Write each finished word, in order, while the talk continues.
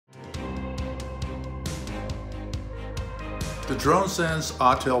The DroneSense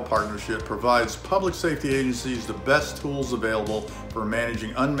Autel partnership provides public safety agencies the best tools available for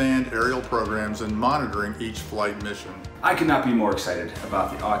managing unmanned aerial programs and monitoring each flight mission. I could not be more excited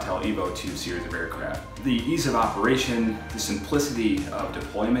about the Autel EVO II series of aircraft. The ease of operation, the simplicity of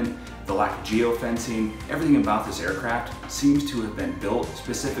deployment, the lack of geofencing, everything about this aircraft seems to have been built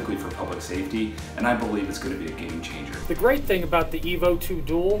specifically for public safety, and I believe it's going to be a game changer. The great thing about the EVO II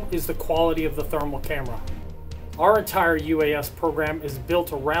Dual is the quality of the thermal camera. Our entire UAS program is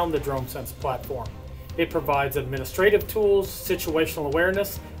built around the DroneSense platform. It provides administrative tools, situational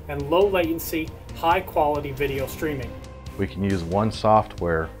awareness, and low latency, high quality video streaming. We can use one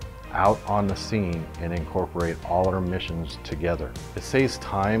software out on the scene and incorporate all our missions together. It saves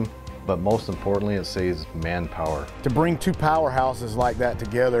time, but most importantly, it saves manpower. To bring two powerhouses like that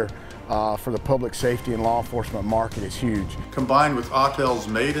together for the public safety and law enforcement market is huge. Combined with Autel's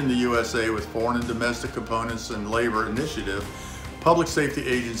Made in the USA with foreign and domestic components and labor initiative, public safety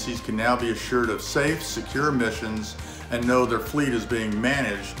agencies can now be assured of safe, secure missions and know their fleet is being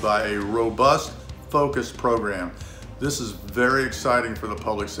managed by a robust, focused program. This is very exciting for the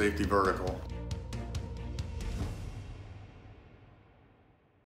public safety vertical.